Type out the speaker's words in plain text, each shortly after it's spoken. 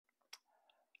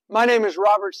My name is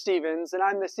Robert Stevens, and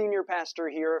I'm the senior pastor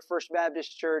here at First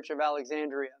Baptist Church of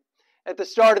Alexandria. At the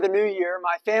start of the new year,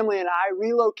 my family and I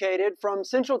relocated from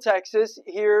Central Texas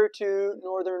here to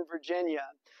Northern Virginia.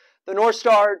 The North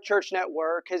Star Church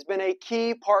Network has been a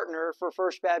key partner for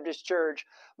First Baptist Church,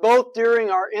 both during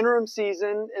our interim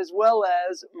season as well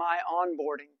as my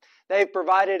onboarding. They've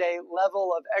provided a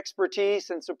level of expertise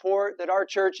and support that our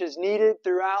church has needed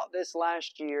throughout this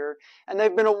last year, and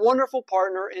they've been a wonderful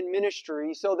partner in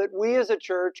ministry so that we as a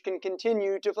church can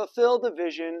continue to fulfill the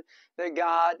vision that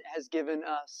God has given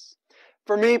us.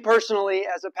 For me personally,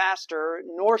 as a pastor,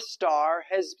 North Star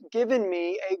has given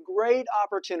me a great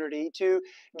opportunity to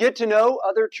get to know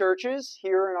other churches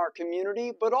here in our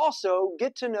community, but also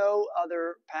get to know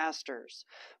other pastors.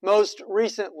 Most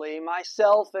recently,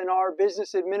 myself and our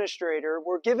business administrator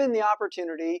were given the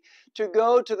opportunity to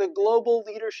go to the Global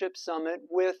Leadership Summit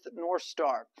with North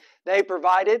Star. They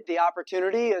provided the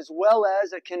opportunity as well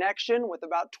as a connection with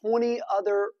about 20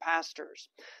 other pastors.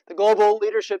 The Global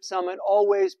Leadership Summit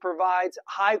always provides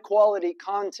high quality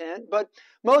content, but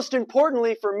most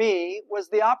importantly for me was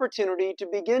the opportunity to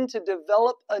begin to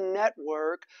develop a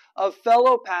network of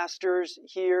fellow pastors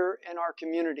here in our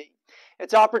community.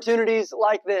 It's opportunities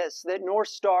like this that North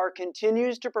Star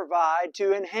continues to provide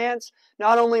to enhance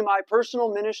not only my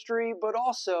personal ministry, but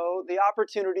also the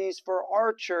opportunities for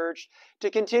our church to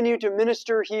continue to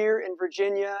minister here in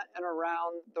Virginia and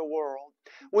around the world.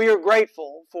 We are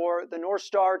grateful for the North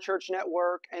Star Church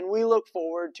Network, and we look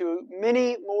forward to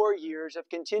many more years of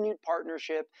continued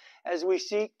partnership as we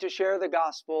seek to share the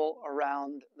gospel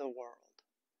around the world.